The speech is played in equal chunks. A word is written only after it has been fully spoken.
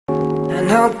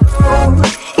Hi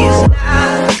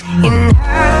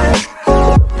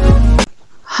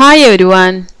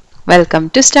everyone, welcome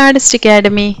to Stardust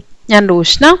Academy. ഞാൻ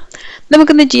റൂഷ്ന.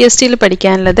 നമുക്കിന്ന് GSTയിൽ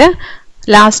പഠിക്കാനുള്ളത്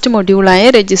last മൊഡ്യൂളായ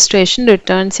registration,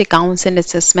 returns, accounts and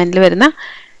അസസ്മെന്റിൽ വരുന്ന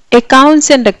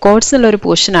അക്കൗണ്ട്സ് ആൻഡ് റെക്കോർഡ്സ് എന്നുള്ള ഒരു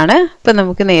പോർഷനാണ്. അപ്പോൾ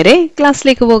നമുക്ക് നേരെ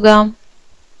ക്ലാസ്സിലേക്ക് പോകാം.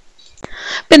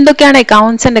 അപ്പോൾ എന്തൊക്കെയാണ്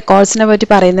അക്കൗണ്ട്സ് ആൻഡ് റെക്കോർഡ്സിനെ പറ്റി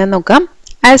പറയുന്നത് നോക്കാം.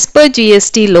 As per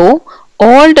GST law,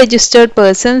 all registered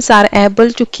persons are able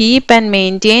to keep and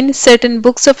maintain certain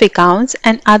books of accounts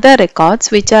and other records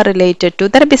which are related to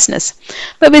their business.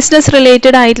 അപ്പോൾ ബിസിനസ്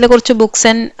റിലേറ്റഡ് ആയിട്ടുള്ള കുറച്ച് ബുക്സ്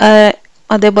ആൻഡ്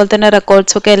അതേപോലെ തന്നെ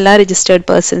records ഒക്കെ എല്ലാ registered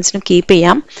പേഴ്സൺസിനും keep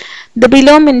ചെയ്യാം. The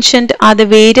below mentioned are the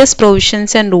various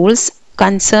provisions and rules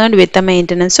concerned with the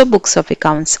maintenance of books of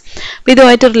accounts.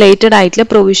 ഇതുമായിട്ട് related ആയിട്ടുള്ള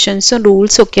പ്രൊവിഷൻസും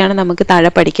റൂൾസും ഒക്കെയാണ് നമുക്ക്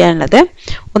താഴെ പഠിക്കാനുള്ളത്.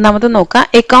 ഒന്നാമത് നോക്കാം,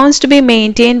 accounts to B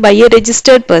maintain by A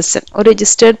registered person. ഒരു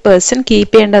രജിസ്റ്റേർഡ് പേഴ്സൺ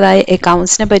കീപ്പ് ചെയ്യേണ്ടതായ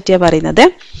അക്കൗണ്ട്സിനെ പറ്റിയാണ് പറയുന്നത്.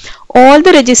 All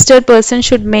the registered persons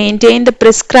should maintain the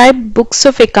prescribed books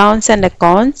of accounts and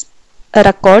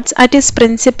records at his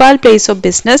principal place of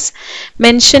business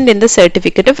mentioned in the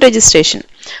certificate of registration.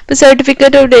 ഇപ്പോൾ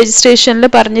certificate of രജിസ്ട്രേഷനിൽ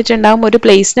പറഞ്ഞിട്ടുണ്ടാവും ഒരു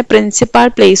പ്ലേസിന് principal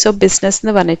place of business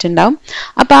എന്ന് പറഞ്ഞിട്ടുണ്ടാവും.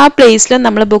 അപ്പോൾ ആ പ്ലേസിൽ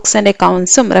നമ്മൾ books and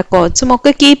അക്കൗണ്ട്സും റെക്കോർഡ്സും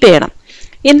ഒക്കെ കീപ്പ് ചെയ്യണം.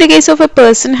 In the case of a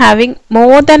person having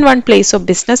more than one place of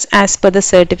business as per the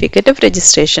certificate of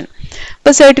registration.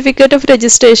 ഇപ്പോൾ സർട്ടിഫിക്കറ്റ് ഓഫ്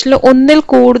രജിസ്ട്രേഷനിൽ ഒന്നിൽ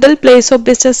കൂടുതൽ പ്ലേസ് ഓഫ്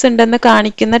ബിസിനസ് ഉണ്ടെന്ന്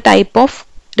കാണിക്കുന്ന ടൈപ്പ് ഓഫ്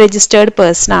registered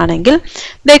person ആണെങ്കിൽ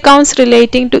the accounts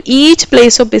relating to each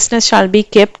place of business shall be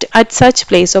kept at such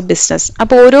place of business.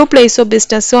 അപ്പോൾ ഓരോ place of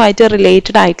business ആയിട്ട്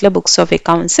related ആയിട്ടുള്ള ബുക്സ് ഓഫ്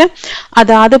അക്കൗണ്ട്സ്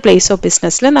അതാത് place of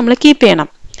businessൽ നമ്മൾ keep ചെയ്യണം.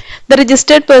 The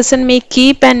registered person may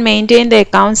keep and maintain the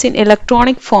accounts in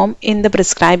electronic form in the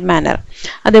prescribed manner.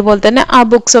 അതേപോലെ തന്നെ ആ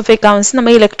ബുക്സ് ഓഫ് അക്കൗണ്ട്സ്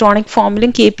നമ്മൾ ഇലക്ട്രോണിക്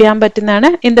ഫോമിലും കീപ്പ് ചെയ്യാൻ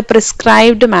പറ്റുന്നതാണ് in the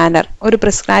prescribed manner. ഒരു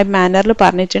prescribed mannerൽ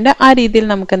പറഞ്ഞിട്ടുണ്ട്. ആ രീതിയിൽ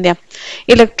നമുക്ക് എന്ത് ചെയ്യാം,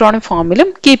 ഇലക്ട്രോണിക്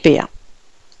ഫോമിലും കീപ്പ് ചെയ്യാം.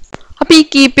 അപ്പോൾ ഈ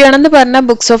കീപ്പ് ചെയ്യണമെന്ന് പറഞ്ഞ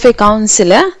books of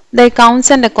അക്കൗണ്ട്സിൽ the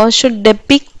accounts and records should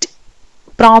ഡെപിക്റ്റ്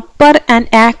proper and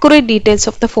accurate details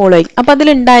of the following. അപ്പോൾ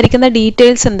അതിലുണ്ടായിരിക്കുന്ന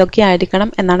ഡീറ്റെയിൽസ് എന്തൊക്കെയായിരിക്കണം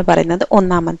എന്നാണ് പറയുന്നത്.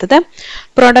 ഒന്നാമത്തത്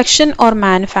production or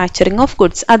manufacturing of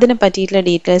goods, അതിനെ പറ്റിയിട്ടുള്ള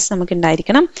ഡീറ്റെയിൽസ് നമുക്ക്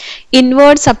ഉണ്ടായിരിക്കണം.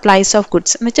 ഇൻവേർഡ് സപ്ലൈസ് ഓഫ്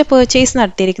ഗുഡ്സ് എന്ന് വെച്ചാൽ പർച്ചേസ്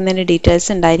നടത്തിയിരിക്കുന്നതിൻ്റെ ഡീറ്റെയിൽസ്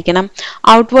ഉണ്ടായിരിക്കണം.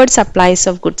 Outward supplies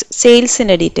of goods,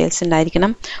 സെയിൽസിൻ്റെ details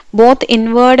ഉണ്ടായിരിക്കണം. Both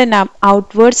inward and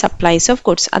outward supplies of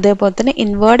goods, അതേപോലെ തന്നെ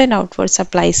ഇൻവേർഡ് ആൻഡ് ഔട്ട്വേർഡ്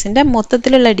സപ്ലൈസിൻ്റെ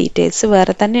മൊത്തത്തിലുള്ള ഡീറ്റെയിൽസ്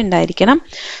വേറെ തന്നെ ഉണ്ടായിരിക്കണം.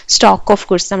 സ്റ്റോക്ക് ഓഫ്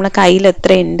ഗുഡ്സ്, നമ്മുടെ കയ്യിൽ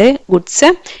എത്രയുണ്ട് goods.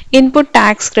 Input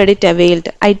tax credit അവെയിൽഡ്,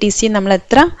 ITC നമ്മൾ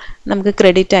എത്ര നമുക്ക്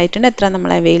ക്രെഡിറ്റ് ആയിട്ടുണ്ട്, എത്ര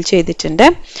നമ്മൾ അവെയിൽ ചെയ്തിട്ടുണ്ട്.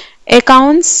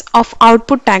 Accounts of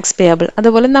output tax payable,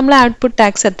 അതുപോലെ നമ്മൾ ഔട്ട്പുട്ട്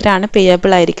ടാക്സ് എത്രയാണ്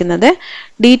പേയബിൾ ആയിരിക്കുന്നത്.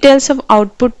 Details of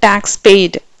output tax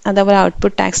paid, അതേപോലെ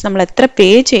ഔട്ട്പുട്ട് ടാക്സ് നമ്മൾ എത്ര പേ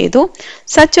ചെയ്തു.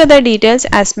 Such other details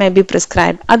as may be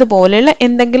prescribed, അതുപോലെയുള്ള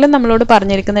എന്തെങ്കിലും നമ്മളോട്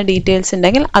പറഞ്ഞിരിക്കുന്ന ഡീറ്റെയിൽസ്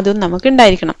ഉണ്ടെങ്കിൽ അതും നമുക്ക്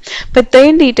ഉണ്ടായിരിക്കണം. അപ്പോൾ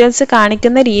ഇത്രയും ഡീറ്റെയിൽസ്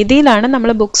കാണിക്കുന്ന രീതിയിലാണ്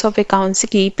നമ്മൾ ബുക്സ് ഓഫ് അക്കൗണ്ട്സ്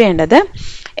കീപ്പ് ചെയ്യേണ്ടത്.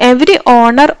 Every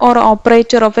owner or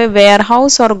operator of a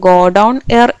warehouse or godown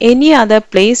or any other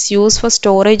place used for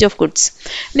storage of goods.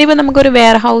 ഇനിയിപ്പോൾ നമുക്കൊരു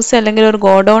വെയർ ഹൗസ് അല്ലെങ്കിൽ ഒരു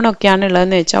ഗോഡൗൺ ഒക്കെയാണ്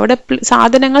ഉള്ളതെന്ന് വെച്ചാൽ അവിടെ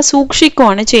സാധനങ്ങൾ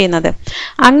സൂക്ഷിക്കുകയാണ് ചെയ്യുന്നത്.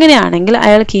 അങ്ങനെയാണെങ്കിൽ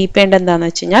അയാൾ കീപ്പ് ചെയ്യേണ്ടത് എന്താണെന്ന്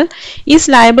വെച്ച് കഴിഞ്ഞാൽ is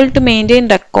liable to maintain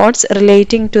records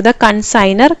relating to the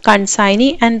consignor, consignee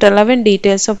and relevant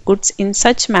details of goods in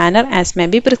such manor as may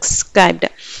be prescribed.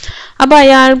 അപ്പോൾ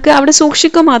അയാൾക്ക് അവിടെ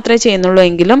സൂക്ഷിക്കുക മാത്രമേ ചെയ്യുന്നുള്ളൂ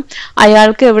എങ്കിലും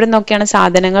അയാൾക്ക് എവിടെ നിന്നൊക്കെയാണ്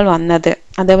സാധനങ്ങൾ വന്നത്,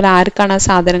 അതേപോലെ ആർക്കാണ് ആ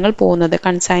സാധനങ്ങൾ പോകുന്നത്,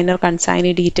 കൺസൈനർ,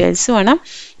 കൺസൈനി ഡീറ്റെയിൽസ് വേണം.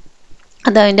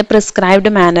 അത് അതിൻ്റെ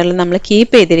പ്രിസ്ക്രൈബ്ഡ് മാനറിൽ നമ്മൾ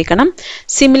കീപ്പ് ചെയ്തിരിക്കണം.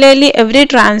 Similarly every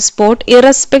transport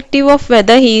irrespective of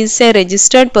whether he is A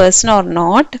registered person or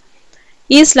not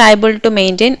is liable to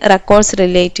maintain records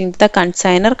relating to the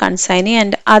consigner, consignee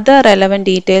and other relevant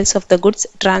details of the goods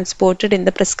transported in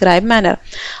the prescribed manner.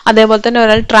 അതേപോലെ തന്നെ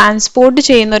ഒരാൾ transport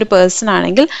ചെയ്യുന്ന ഒരു person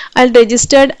ആണെങ്കിൽ അയാൾ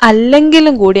registered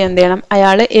അല്ലെങ്കിലും കൂടി എന്ത് ചെയ്യണം,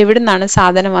 അയാൾ എവിടെ നിന്നാണ്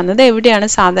സാധനം വന്നത്, എവിടെയാണ്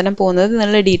സാധനം പോകുന്നത്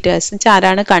എന്നുള്ള ഡീറ്റെയിൽസ്,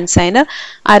 ആരാണ് കൺസൈനർ,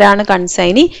 ആരാണ്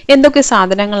കൺസൈനി, എന്തൊക്കെ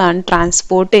സാധനങ്ങളാണ്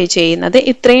ട്രാൻസ്പോർട്ട് ചെയ്യുന്നത്,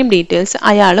 ഇത്രയും ഡീറ്റെയിൽസ്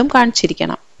അയാളും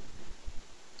കാണിച്ചിരിക്കണം.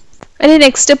 ഇനി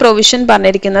നെക്സ്റ്റ് പ്രൊവിഷൻ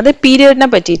പറഞ്ഞിരിക്കുന്നത് പീരിയഡിനെ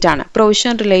പറ്റിയിട്ടാണ്.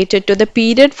 Provision related to the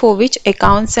period four which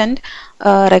accounts and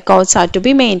records R to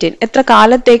B maintain, എത്ര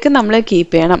കാലത്തേക്ക് നമ്മൾ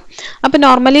കീപ്പ് ചെയ്യണം. അപ്പോൾ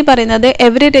നോർമലി പറയുന്നത്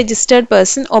every registered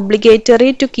person obligatory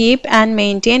to keep and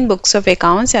maintain books of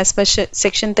accounts as per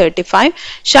section 35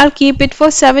 shall keep it for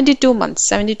 72 months.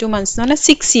 72 months എന്ന് പറഞ്ഞാൽ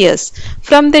 6 years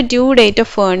from the due date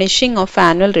of furnishing of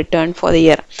annual return for the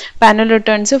year. Annual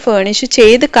returns furnish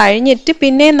ചെയ്ത് കഴിഞ്ഞിട്ട്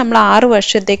പിന്നെയും നമ്മൾ 6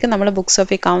 വർഷത്തേക്ക് നമ്മൾ books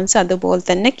of accounts അതുപോലെ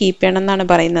തന്നെ കീപ്പ് ചെയ്യണം എന്നാണ്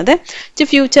പറയുന്നത്.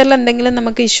 ഫ്യൂച്ചറിൽ എന്തെങ്കിലും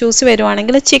നമുക്ക് ഇഷ്യൂസ്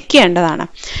വരുവാണെങ്കിൽ ചെക്ക് ചെയ്യേണ്ടതാണ്.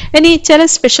 ഇനി ചില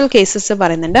സ്പെഷ്യൽ കേസസ്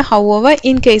പറയുന്നുണ്ട്. However,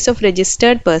 in case of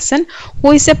registered person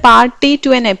who is a party to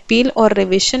an appeal or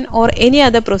revision or any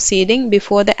other proceeding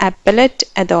before the appellate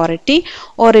authority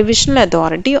or revisional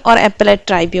authority or appellate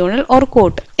tribunal or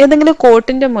court, ഏതെങ്കിലും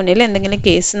കോർട്ടിന്റെ മുന്നിൽ എന്തെങ്കിലും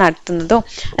case നടത്തുന്നതോ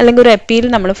അല്ലെങ്കിൽ ഒരു appeal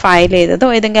നമ്മൾ file ചെയ്തതോ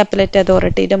ഏതെങ്കിലും appellate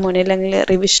അതോറിറ്റിയുടെ മുന്നിൽ അല്ലെങ്കിൽ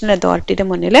റിവിഷണൽ അതോറിറ്റിയുടെ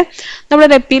മുന്നിൽ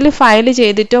നമ്മളൊരു അപ്പീൽ ഫയൽ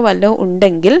ചെയ്തിട്ടോ വല്ലതും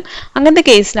ഉണ്ടെങ്കിൽ അങ്ങനത്തെ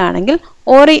കേസിലാണെങ്കിൽ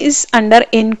or is under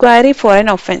inquiry for an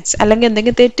offense, അല്ലെങ്കിൽ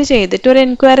എന്തെങ്കിലും തെറ്റ് ചെയ്തിട്ട് ഒരു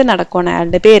എൻക്വയറി നടക്കുകയാണ്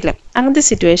അയാളുടെ പേരിൽ, അങ്ങനത്തെ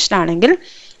സിറ്റുവേഷൻ ആണെങ്കിൽ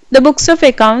the books of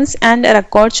accounts and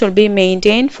records should be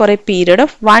maintained for a period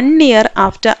of 1 year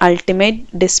after ultimate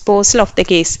disposal of the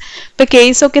case. ഇപ്പോൾ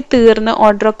കേസൊക്കെ തീർന്ന്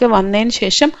ഓർഡറൊക്കെ വന്നതിന്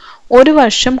ശേഷം ഒരു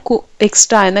വർഷം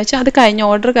എക്സ്ട്രാ എന്ന് വെച്ചാൽ അത് കഴിഞ്ഞ്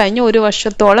ഓർഡർ കഴിഞ്ഞ് ഒരു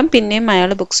വർഷത്തോളം പിന്നെയും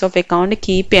അയാൾ ബുക്സ് ഓഫ് അക്കൗണ്ട്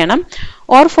കീപ്പ് ചെയ്യണം.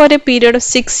 Or four A period of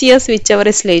 6 years which ever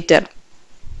is later,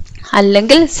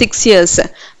 അല്ലെങ്കിൽ 6 years.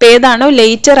 അപ്പോൾ ഏതാണോ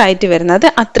ലേറ്റർ ആയിട്ട് വരുന്നത്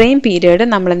അത്രയും പീരിയഡ്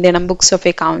നമ്മൾ എന്ത് ചെയ്യണം, ബുക്സ് ഓഫ്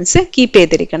അക്കൗണ്ട്സ് കീപ്പ്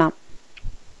ചെയ്തിരിക്കണം.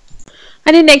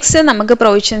 And next നമുക്ക്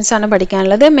പ്രൊവിഷൻസ് ആണ്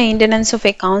പഠിക്കാനുള്ളത്. Maintenance of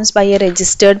accounts by A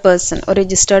registered person, ഒരു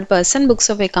registered person books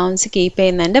of accounts keep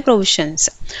ചെയ്യുന്നതിൻ്റെ പ്രൊവിഷൻസ്.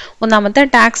 ഒന്നാമത്തെ,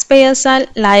 tax payers R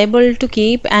liable to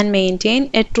keep and maintain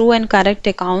A true and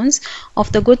correct accounts of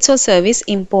the goods or service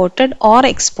imported or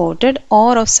exported or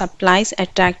of supplies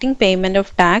attracting payment of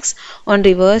tax on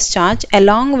reverse charge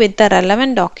along with the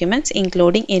relevant documents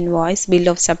including invoice, bill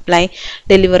of supply,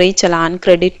 delivery challan,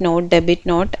 credit note, debit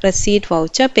note, receipt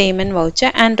voucher, payment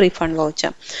voucher and refund voucher.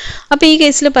 അപ്പോൾ ഈ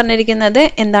കേസിൽ പറഞ്ഞിരിക്കുന്നത്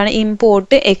എന്താണ്,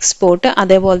 import, export,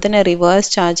 അതേപോലെ തന്നെ reverse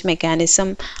charge mechanism,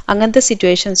 അങ്ങനത്തെ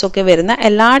situations ഒക്കെ വരുന്ന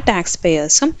എല്ലാ ടാക്സ്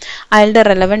പേയേഴ്സും അയാളുടെ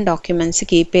റെലവൻറ്റ് ഡോക്യുമെൻറ്റ്സ്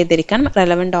കീപ്പ് ചെയ്തിരിക്കണം.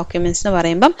 റെലവൻറ്റ് ഡോക്യുമെൻറ്റ്സ് എന്ന്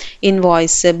പറയുമ്പം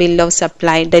invoice, bill of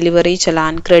supply, delivery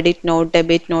challan, credit note,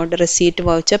 debit not, receipt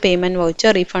voucher, payment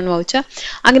voucher, refund voucher,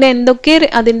 അങ്ങനെ എന്തൊക്കെ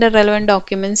അതിൻ്റെ റെലവൻറ്റ്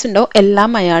ഡോക്യുമെൻറ്റ്സ് ഉണ്ടോ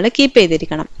എല്ലാം അയാൾ കീപ്പ്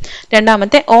ചെയ്തിരിക്കണം.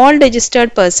 രണ്ടാമത്തെ, all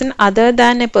registered person other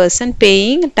than A person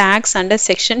paying tax under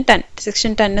section 10.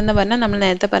 Section 10 എന്ന് പറഞ്ഞാൽ നമ്മൾ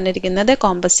നേരത്തെ പറഞ്ഞിരിക്കുന്നത്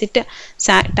കോമ്പസിറ്റ്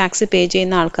ടാക്സ് പേ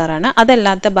ചെയ്യുന്ന ആൾക്കാരാണ്.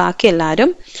 അതല്ലാത്ത ബാക്കി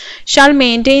എല്ലാവരും shawl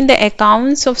maintain the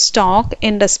accounts of stock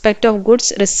in respect of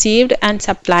goods received and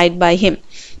supplied by him.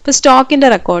 ഇപ്പോൾ സ്റ്റോക്കിൻ്റെ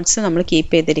റെക്കോർഡ്സ് നമ്മൾ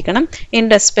കീപ്പ് ചെയ്തിരിക്കണം. In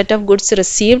respect of goods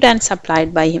received and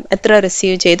supplied by him, എത്ര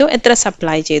റിസീവ് ചെയ്തു, എത്ര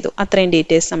സപ്ലൈ ചെയ്തു, അത്രയും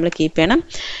ഡീറ്റെയിൽസ് നമ്മൾ കീപ്പ് ചെയ്യണം.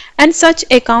 And such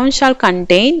account shall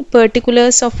contain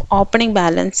particulars of opening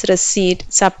balance, receipt,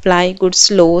 supply, goods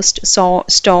lost,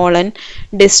 stolen,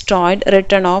 destroyed,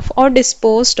 written off or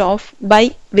disposed of by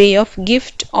way of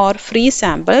gift or free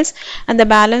samples, and the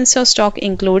balance of stock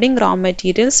including raw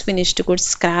materials, finished goods,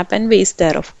 scrap and waste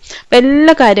thereof. അപ്പോൾ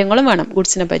എല്ലാ കാര്യങ്ങളും വേണം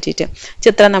ഗുഡ്സിനെ പറ്റിയിട്ട്.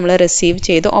 എത്ര നമ്മൾ receive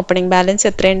ചെയ്തു, opening balance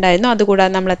എത്ര ഉണ്ടായിരുന്നു,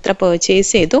 അതുകൂടാതെ നമ്മൾ എത്ര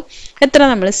പർച്ചേസ് ചെയ്തു, എത്ര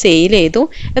നമ്മൾ സെയിൽ ചെയ്തു,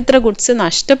 എത്ര ഗുഡ്സ്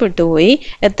നഷ്ടപ്പെട്ടു പോയി,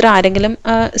 എത്ര ആരെങ്കിലും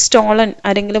സ്റ്റോളൻ,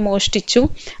 ആരെങ്കിലും മോഷ്ടിച്ചു,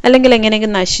 അല്ലെങ്കിൽ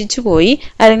എങ്ങനെയെങ്കിലും നശിച്ചു പോയി,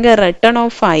 അല്ലെങ്കിൽ റിട്ടേൺ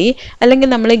ഓഫ് ആയി, അല്ലെങ്കിൽ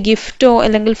നമ്മൾ ഗിഫ്റ്റോ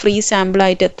അല്ലെങ്കിൽ ഫ്രീ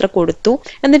സാമ്പിളായിട്ട് എത്ര കൊടുത്തു,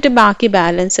 എന്നിട്ട് ബാക്കി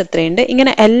ബാലൻസ് എത്രയുണ്ട്,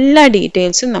 ഇങ്ങനെ എല്ലാ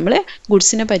ഡീറ്റെയിൽസും നമ്മൾ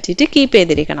ഗുഡ്സിനെ പറ്റിയിട്ട് കീപ്പ്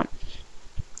ചെയ്തിരിക്കണം.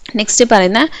 നെക്സ്റ്റ്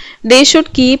പറയുന്ന, they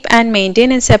should keep and maintain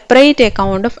A separate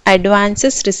account of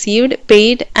advances received,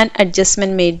 paid and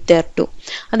adjustment made there to.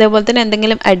 അതേപോലെ തന്നെ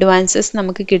എന്തെങ്കിലും അഡ്വാൻസസ്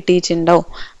നമുക്ക് കിട്ടിയിട്ടുണ്ടോ,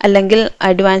 അല്ലെങ്കിൽ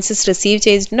അഡ്വാൻസസ് റിസീവ്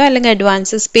ചെയ്തിട്ടുണ്ടോ, അല്ലെങ്കിൽ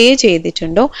അഡ്വാൻസസ് പേ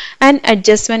ചെയ്തിട്ടുണ്ടോ, and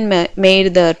adjustment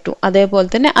made there to. അതേപോലെ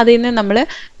തന്നെ അതിൽ നിന്ന് നമ്മൾ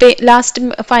ലാസ്റ്റ്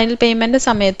ഫൈനൽ പേയ്മെൻറ്റ്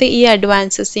സമയത്ത് ഈ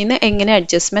അഡ്വാൻസസിൽ നിന്ന് എങ്ങനെ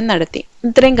അഡ്ജസ്റ്റ്മെൻറ്റ് നടത്തി,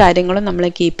 ഇത്രയും കാര്യങ്ങളും നമ്മൾ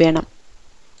കീപ്പ് ചെയ്യണം.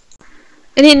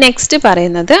 ഇനി നെക്സ്റ്റ്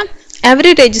പറയുന്നത്, every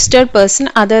registered person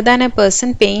other than a person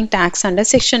paying tax under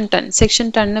section 10. section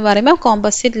 10 എന്ന് പറയുമ്പോൾ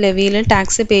composite levyയിൽ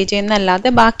ടാക്സ് പേ ചെയ്യുന്ന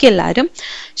അല്ലാതെ ബാക്കി എല്ലാവരും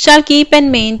shall keep and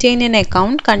maintain an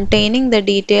account containing the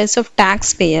details of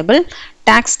tax payable,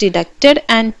 tax deducted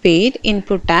and paid,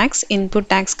 input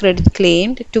tax credit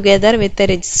claimed, together with the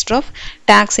register of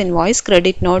tax invoice,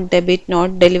 credit note, debit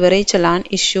note, delivery challan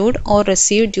issued or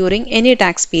received during any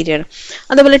tax period.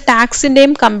 അതുപോലെ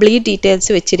ടാക്സിൻ്റെയും complete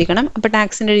details വെച്ചിരിക്കണം. അപ്പോൾ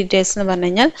ടാക്സിൻ്റെ details എന്ന് പറഞ്ഞു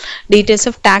കഴിഞ്ഞാൽ details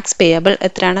of tax payable,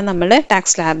 എത്രയാണ് നമ്മുടെ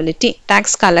tax liability,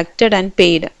 tax collected and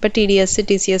paid, ഇപ്പോൾ TDS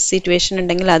TCS situation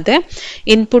ഉണ്ടെങ്കിൽ അത്,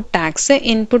 input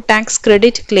tax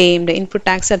credit claimed, input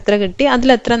tax എത്ര കിട്ടി,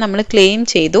 അതിലെത്ര നമ്മൾ ക്ലെയിം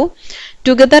ചെയ്തു,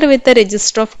 together with the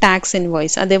register of tax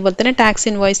invoice, അതേപോലെ തന്നെ ടാക്സ്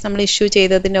ഇൻവോയ്സ് നമ്മൾ ഇഷ്യൂ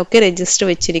ചെയ്തതിൻ്റെ ഒക്കെ രജിസ്റ്റർ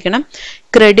വെച്ചിരിക്കണം.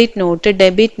 Credit note,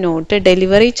 debit not,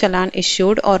 delivery challan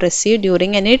issued or receive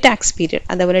during any tax period,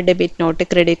 അതേപോലെ debit not,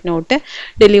 credit note,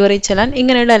 delivery challan,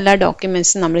 ഇങ്ങനെയുള്ള എല്ലാ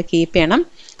ഡോക്യുമെൻറ്റ്സും നമ്മൾ കീപ്പ് ചെയ്യണം.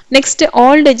 Next,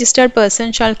 all registered person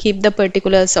shawl keep the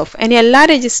particulars of, ഇനി എല്ലാ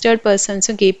രജിസ്റ്റേർഡ്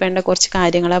പേഴ്സൺസും കീപ്പ് ചെയ്യേണ്ട കുറച്ച്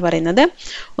കാര്യങ്ങളാണ് പറയുന്നത്.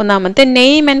 ഒന്നാമത്തെ,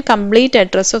 name and complete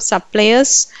address of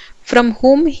suppliers from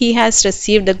ഹൂം he has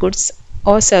received the goods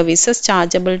or services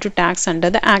chargeable to tax under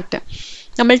the act.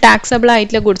 നമ്മൾ taxable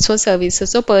ആയിട്ടുള്ള ഗുഡ്സോ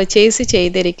സർവീസസോ purchase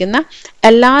ചെയ്തിരിക്കുന്ന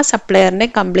എല്ലാ സപ്ലയറിൻ്റെ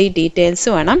കംപ്ലീറ്റ് ഡീറ്റെയിൽസ്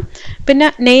വേണം. പിന്നെ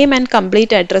name and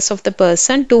complete address of the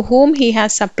person to whom he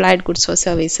has supplied goods or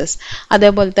services.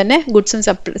 അതേപോലെ തന്നെ ഗുഡ്സും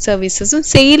സർവീസസും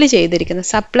sale ചെയ്തിരിക്കുന്ന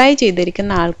supply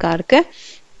ചെയ്തിരിക്കുന്ന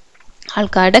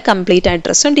ആൾക്കാരുടെ കംപ്ലീറ്റ്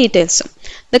അഡ്രസ്സും ഡീറ്റെയിൽസും.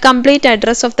 The complete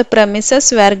address of the premises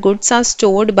wear goods are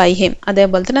stored by him.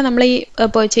 അതേപോലെ തന്നെ നമ്മൾ ഈ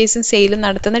പർച്ചേസും സെയിലും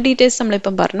നടത്തുന്ന ഡീറ്റെയിൽസ്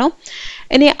നമ്മളിപ്പം പറഞ്ഞു.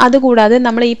 ഇനി അതുകൂടാതെ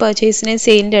നമ്മൾ ഈ പർച്ചേസിനെ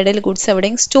സെയിലിൻ്റെ ഇടയിൽ ഗുഡ്സ്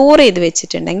എവിടെയും സ്റ്റോർ ചെയ്ത്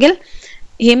വെച്ചിട്ടുണ്ടെങ്കിൽ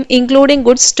him including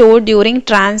goods stored during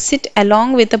transit along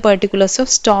with the particulars of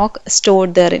stock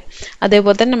stored therein.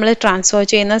 അതേപോലെ തന്നെ നമ്മൾ ട്രാൻസ്ഫർ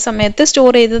ചെയ്യുന്ന സമയത്ത്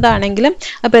സ്റ്റോർ ചെയ്തതാണെങ്കിലും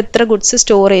അപ്പോൾ എത്ര ഗുഡ്സ്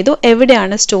സ്റ്റോർ ചെയ്തു,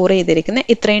 എവിടെയാണ് സ്റ്റോർ ചെയ്തിരിക്കുന്നത്,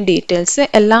 ഇത്രയും ഡീറ്റെയിൽസ്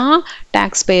എല്ലാ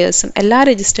ടാക്സ് പേയേഴ്സും എല്ലാ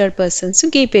രജിസ്റ്റേർഡ്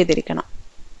പേഴ്സൺസും കീപ്പ് ചെയ്തിരിക്കണം.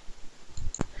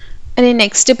 ഇനി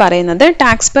നെക്സ്റ്റ് പറയുന്നത്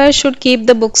tax payer should keep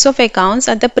the books of accounts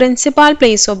at the principal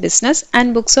place of business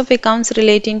and books of accounts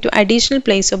relating to additional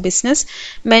place of business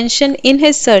mention in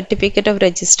his certificate of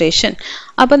registration.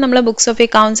 അപ്പോൾ നമ്മൾ books of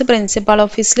accounts principal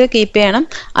ഓഫീസിൽ keep ചെയ്യണം.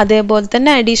 അതേപോലെ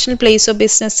തന്നെ additional place of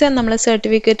business നമ്മൾ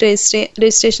certificate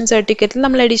registration സർട്ടിഫിക്കറ്റിൽ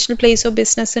നമ്മൾ additional place of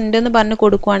business ഉണ്ടെന്ന് പറഞ്ഞ്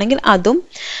കൊടുക്കുകയാണെങ്കിൽ അതും.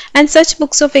 And such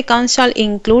books of accounts shawl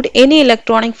include any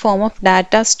electronic form of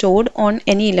data stored on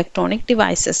any electronic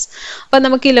devices. അപ്പോൾ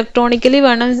നമുക്ക് ഇലക്ട്രോണിക്കലി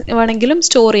വേണമെങ്കിലും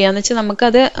സ്റ്റോർ ചെയ്യാന്ന് വെച്ചാൽ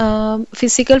നമുക്കത്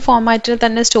ഫിസിക്കൽ ഫോമാറ്റിൽ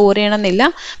തന്നെ സ്റ്റോർ ചെയ്യണമെന്നില്ല.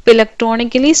 ഇപ്പോൾ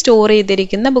ഇലക്ട്രോണിക്കലി സ്റ്റോർ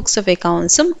ചെയ്തിരിക്കുന്ന ബുക്സ് ഓഫ്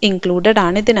അക്കൗണ്ട്സും ഇൻക്ലൂഡഡ്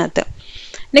ആണ് ഇതിനകത്ത്.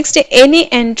 Next any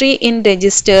entry in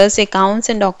registers accounts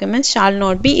and documents shall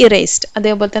not be erased.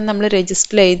 അതേപോലെ തന്നെ നമ്മൾ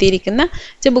രജിസ്റ്ററിൽ എഴുതിയിരിക്കുന്ന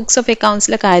ബുക്സ് ഓഫ്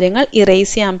അക്കൗണ്ട്സിലെ കാര്യങ്ങൾ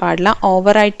ഇറേസ് ചെയ്യാൻ പാടില്ല,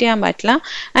 ഓവർ റൈറ്റ് ചെയ്യാൻ പറ്റില്ല.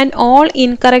 And all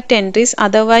incorrect entries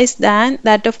otherwise than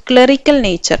that of clerical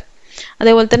nature.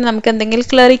 അതേപോലെ തന്നെ നമുക്ക് എന്തെങ്കിലും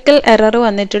ക്ലറിക്കൽ എറർ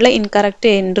വന്നിട്ടുള്ള ഇൻകറക്റ്റ്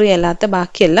എൻട്രി അല്ലാത്ത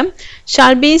ബാക്കിയെല്ലാം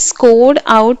shall be scored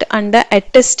out under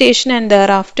attestation and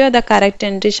thereafter the correct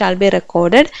entry shall be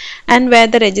recorded and where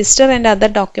the register and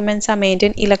other documents are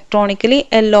maintained electronically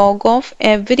a log of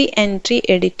every entry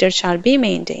edited shall be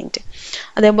maintained.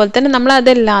 അതേപോലെ തന്നെ നമ്മൾ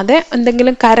അതല്ലാതെ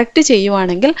എന്തെങ്കിലും correct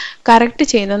ചെയ്യുവാണെങ്കിൽ correct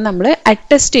ചെയ്യുന്നത് നമ്മൾ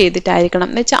attest ചെയ്തിട്ടായിരിക്കണം.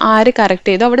 എന്ന് വെച്ചാൽ ആര് കറക്റ്റ്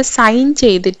ചെയ്തോ അവിടെ സൈൻ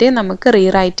ചെയ്തിട്ടേ നമുക്ക്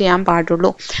റീറൈറ്റ് ചെയ്യാൻ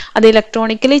പാടുള്ളൂ. അത്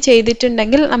ഇലക്ട്രോണിക്കലി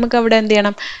ചെയ്തിട്ടുണ്ടെങ്കിൽ നമുക്ക് അവിടെ എന്ത്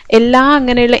ചെയ്യണം, എല്ലാ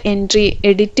അങ്ങനെയുള്ള എൻട്രി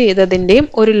എഡിറ്റ് ചെയ്തതിൻ്റെയും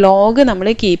ഒരു ലോഗ് നമ്മൾ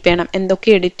കീപ്പ് ചെയ്യണം.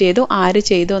 എന്തൊക്കെ എഡിറ്റ് ചെയ്തു, ആര്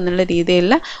ചെയ്തു എന്നുള്ള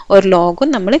രീതിയിലുള്ള ഒരു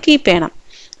ലോഗും നമ്മൾ കീപ്പ് ചെയ്യണം.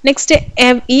 Next,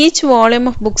 each volume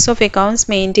of books of accounts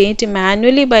maintained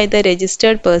manually by the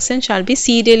registered person shall be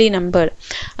serially numbered.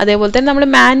 അതേപോലെ തന്നെ നമ്മൾ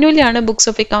മാനുവലി ആണ് ബുക്സ്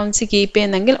ഓഫ് അക്കൗണ്ട്സ് കീപ്പ്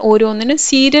ചെയ്യുന്നെങ്കിൽ ഓരോന്നിനും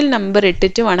സീരിയൽ നമ്പർ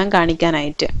ഇട്ടിട്ട് വേണം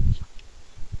കാണിക്കാനായിട്ട്.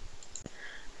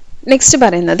 നെക്സ്റ്റ്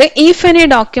പറയുന്നത് if any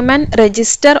document,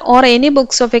 register or any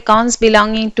books of accounts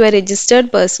belonging to a registered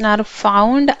person are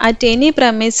found at any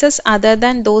premises other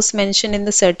than those mentioned in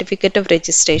the certificate of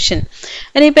registration.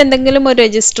 ഇനിയിപ്പോൾ എന്തെങ്കിലും ഒരു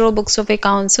രജിസ്റ്ററോ books of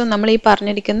അക്കൗണ്ട്സോ നമ്മൾ ഈ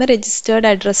പറഞ്ഞിരിക്കുന്ന registered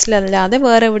അഡ്രസ്സിലല്ലാതെ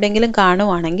വേറെ എവിടെയെങ്കിലും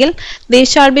കാണുവാണെങ്കിൽ they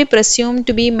shall be presumed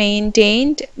to be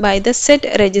maintained by the said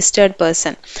registered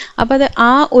person. അപ്പോൾ അത്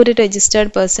ആ ഒരു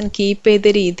രജിസ്റ്റേർഡ് പേഴ്സൺ കീപ്പ്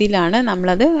ചെയ്ത രീതിയിലാണ്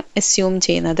നമ്മളത് അസ്യൂം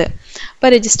ചെയ്യുന്നത്.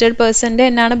 അപ്പോൾ രജിസ്റ്റേർഡ് പേഴ്സൻ്റെ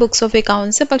എന്നാണ് ബുക്സ് ഓഫ്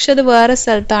അക്കൗണ്ട്സ്, പക്ഷെ അത് വേറെ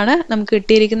സ്ഥലത്താണ് നമുക്ക്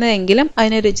കിട്ടിയിരിക്കുന്നതെങ്കിലും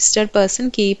അതിനെ രജിസ്റ്റേർഡ് പേഴ്സൺ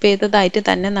കീപ്പ് ചെയ്തതായിട്ട്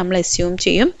തന്നെ നമ്മൾ അസ്യൂം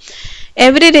ചെയ്യും.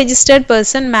 Every registered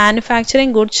person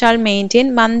manufacturing goods shall maintain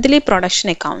monthly production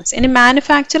accounts. ഇനി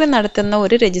മാനുഫാക്ചറിങ് നടത്തുന്ന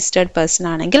ഒരു രജിസ്റ്റേർഡ് പേഴ്സൺ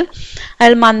ആണെങ്കിൽ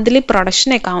അയാൾ മന്ത്ലി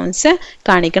പ്രൊഡക്ഷൻ അക്കൗണ്ട്സ്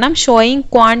കാണിക്കണം, showing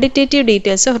quantitative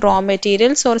details of raw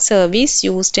materials or service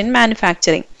used in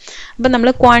manufacturing. അപ്പം നമ്മൾ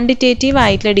ക്വാണ്ടിറ്റേറ്റീവ്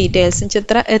ആയിട്ടുള്ള ഡീറ്റെയിൽസ്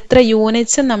എത്ര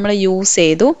യൂണിറ്റ്സ് നമ്മൾ യൂസ്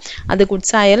ചെയ്തു, അത്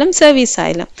ഗുഡ്സ് ആയാലും സർവീസ്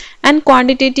ആയാലും. And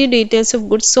quantitative details of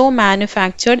goods so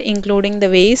manufactured including the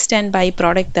waste and by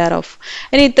product there of.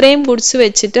 ഇനി ഇത്രയും ഗുഡ്സ്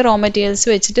വെച്ചിട്ട് റോ മെറ്റീരിയൽസ്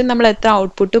വെച്ചിട്ട് നമ്മൾ എത്ര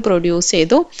ഔട്ട്പുട്ട് പ്രൊഡ്യൂസ്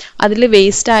ചെയ്തു, അതിൽ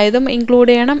വേസ്റ്റ് ആയതും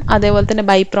ഇൻക്ലൂഡ് ചെയ്യണം. അതേപോലെ തന്നെ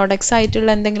ബൈ പ്രോഡക്ട്സ്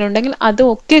ആയിട്ടുള്ള എന്തെങ്കിലും ഉണ്ടെങ്കിൽ അതും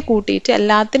ഒക്കെ കൂട്ടിയിട്ട്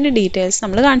എല്ലാത്തിൻ്റെ ഡീറ്റെയിൽസ്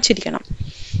നമ്മൾ കാണിച്ചിരിക്കണം.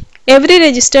 Every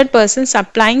registered person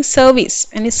supplying service,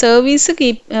 any service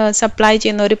supply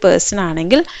ചെയ്യുന്ന ഒരു പേഴ്സൺ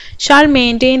ആണെങ്കിൽ shall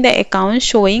maintain the account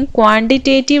showing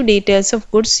quantitative details of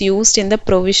goods used in the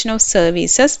provision of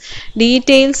services,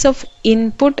 details of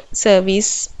input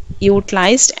service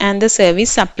utilized and the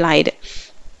service supplied.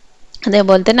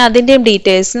 അതേപോലെ തന്നെ അതിൻ്റെയും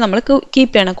details നമ്മൾ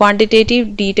keep ചെയ്യണം. Quantitative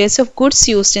details of goods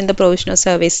used in the provision of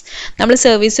service. നമ്മൾ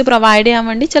service provide ചെയ്യാൻ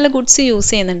വേണ്ടി ചില goods use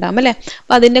ചെയ്യുന്നുണ്ടാകും അല്ലേ,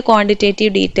 അപ്പോൾ അതിൻ്റെ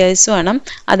ക്വാണ്ടിറ്റേറ്റീവ് ഡീറ്റെയിൽസ് വേണം.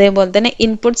 അതേപോലെ തന്നെ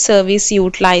ഇൻപുട്ട് സർവീസ്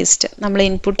യൂട്ടിലൈസ്ഡ്, നമ്മൾ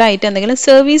ഇൻപുട്ടായിട്ട് എന്തെങ്കിലും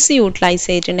സർവീസ് യൂട്ടിലൈസ്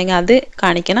ചെയ്തിട്ടുണ്ടെങ്കിൽ അത്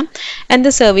കാണിക്കണം. ആൻഡ്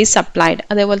ദ സർവീസ് സപ്ലൈഡ്,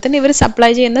 അതേപോലെ തന്നെ ഇവർ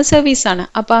സപ്ലൈ ചെയ്യുന്ന സർവീസാണ്,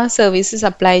 അപ്പോൾ ആ സർവീസ്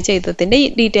സപ്ലൈ ചെയ്തതിൻ്റെ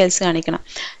ഡീറ്റെയിൽസ് കാണിക്കണം.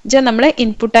 എന്നുവെച്ചാൽ നമ്മൾ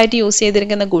ഇൻപുട്ടായിട്ട് യൂസ്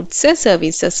ചെയ്തിരിക്കുന്ന ഗുഡ്സ്,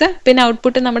 സർവീസസ്, പിന്നെ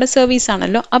ഔട്ട്പുട്ട് നമ്മുടെ സർവീസ്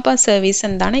ആണല്ലോ, അപ്പോൾ സർവീസ്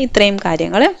എന്താണ്, ഇത്രയും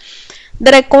കാര്യങ്ങൾ.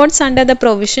 The records under the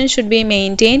provision should be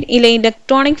maintained in an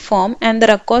electronic form and the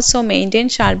records so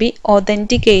maintained shall be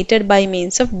authenticated by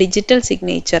means of digital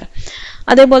signature.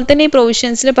 അതേപോലെ തന്നെ ഈ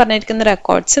പ്രൊവിഷൻസിൽ പറഞ്ഞിരിക്കുന്ന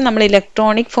റെക്കോർഡ്സ് നമ്മൾ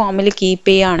ഇലക്ട്രോണിക് ഫോമിൽ കീപ്പ്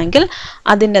ചെയ്യുകയാണെങ്കിൽ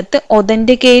അതിൻ്റെ അകത്ത്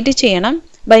ഒതൻറ്റിക്കേറ്റ് ചെയ്യണം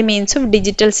by means of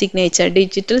digital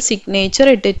signature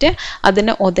ഇട്ടിട്ട്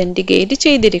അതിനെ ഒതൻറ്റിക്കേറ്റ്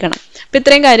ചെയ്തിരിക്കണം. അപ്പോൾ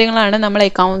ഇത്രയും കാര്യങ്ങളാണ് നമ്മൾ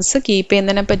അക്കൗണ്ട്സ് കീപ്പ്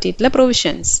ചെയ്യുന്നതിനെ പറ്റിയിട്ടുള്ള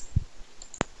പ്രൊവിഷൻസ്.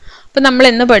 അപ്പോൾ നമ്മൾ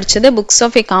ഇന്ന് പഠിച്ചത് ബുക്സ്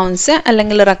ഓഫ് അക്കൗണ്ട്സ്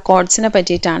അല്ലെങ്കിൽ റെക്കോർഡ്സിനെ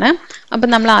പറ്റിയിട്ടാണ്. അപ്പോൾ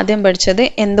നമ്മൾ ആദ്യം പഠിച്ചത്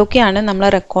എന്തൊക്കെയാണ് നമ്മൾ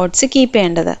റെക്കോർഡ്സ് കീപ്പ്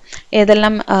ചെയ്യേണ്ടത്,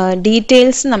 ഏതെല്ലാം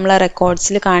ഡീറ്റെയിൽസ് നമ്മൾ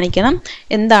റെക്കോർഡ്സിൽ കാണിക്കണം,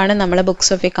 എന്താണ് നമ്മൾ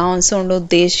ബുക്സ് ഓഫ് അക്കൗണ്ട്സ് കൊണ്ട്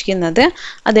ഉദ്ദേശിക്കുന്നത്,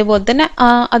 അതേപോലെ തന്നെ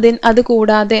അത്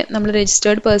കൂടാതെ നമ്മൾ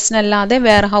രജിസ്റ്റേർഡ് പേഴ്സൺ അല്ലാതെ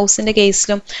വെയർ ഹൗസിൻ്റെ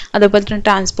കേസിലും അതേപോലെ തന്നെ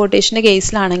ട്രാൻസ്പോർട്ടേഷൻ്റെ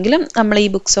കേസിലാണെങ്കിലും നമ്മൾ ഈ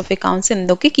ബുക്സ് ഓഫ് അക്കൗണ്ട്സ്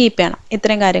എന്തൊക്കെ കീപ്പ് ചെയ്യണം,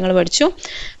 ഇത്രയും കാര്യങ്ങൾ പഠിച്ചു.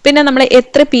 പിന്നെ നമ്മൾ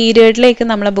എത്ര പീരിയഡിലേക്ക്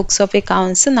നമ്മൾ ബുക്സ് ഓഫ്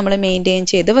അക്കൗണ്ട്സ് നമ്മൾ മെയിൻറ്റെയിൻ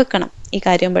ചെയ്ത് വെക്കണം, ഈ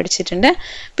കാര്യം പഠിച്ചിട്ടുണ്ട്.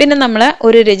 പിന്നെ നമ്മൾ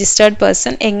ഒരു രജിസ്റ്റേർഡ്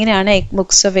പേഴ്സൺ എങ്ങനെയാണ്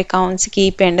ബുക്സ് ഓഫ് അക്കൗണ്ട്സ്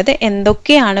കീപ്പ് ചെയ്യേണ്ടത്,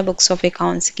 എന്തൊക്കെയാണ് ബുക്സ് ഓഫ്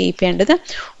അക്കൗണ്ട്സ് കീപ്പ് ചെയ്യേണ്ടത്,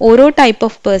 ഓരോ ടൈപ്പ്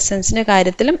ഓഫ് പേഴ്സൺസിൻ്റെ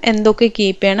കാര്യത്തിലും എന്തൊക്കെ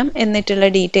കീപ്പ് ചെയ്യണം എന്നിട്ടുള്ള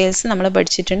ഡീറ്റെയിൽസ് നമ്മൾ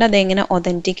പഠിച്ചിട്ടുണ്ട്. അതെങ്ങനെ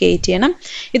ഒതൻറ്റിക്കേറ്റ് ചെയ്യണം,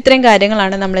 ഇത്രയും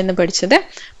കാര്യങ്ങളാണ് നമ്മൾ ഇന്ന് പഠിച്ചത്.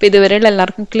 അപ്പോൾ ഇതുവരെയുള്ള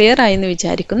എല്ലാവർക്കും ക്ലിയർ ആയി എന്ന്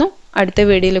വിചാരിക്കുന്നു. അടുത്ത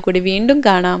വീഡിയോയിൽ കൂടി വീണ്ടും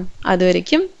കാണാം.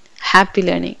 അതുവരയ്ക്കും ഹാപ്പി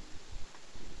ലേണിംഗ്.